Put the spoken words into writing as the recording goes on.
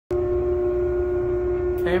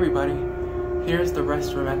Hey everybody, here's the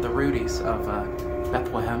restroom at the Rudy's of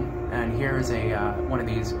Bethlehem, and here's a one of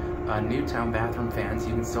these Nutone bathroom fans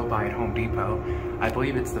you can still buy at Home Depot. I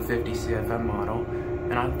believe it's the 50 CFM model,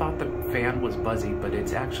 and I thought the fan was buzzy, but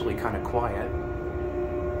it's actually kind of quiet.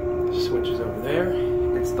 Switches over there.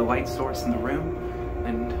 It's the light source in the room,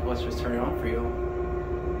 and let's just turn it on for you.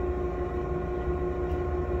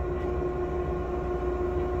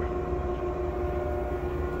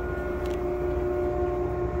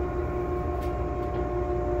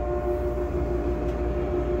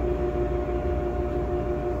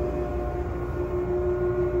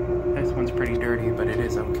 This one's pretty dirty, but it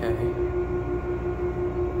is okay.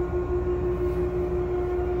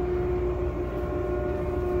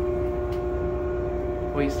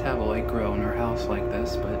 We used to have a light grill in our house like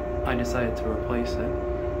this, but I decided to replace it.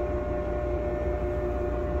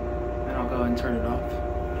 And I'll go ahead and turn it off.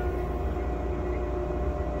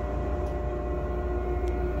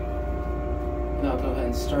 And I'll go ahead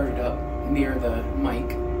and start it up near the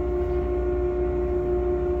mic.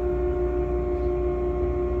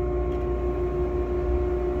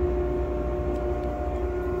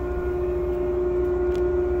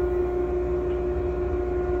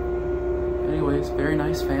 Anyways, very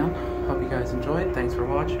nice fan. Hope you guys enjoyed. Thanks for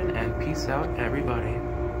watching, and peace out, everybody.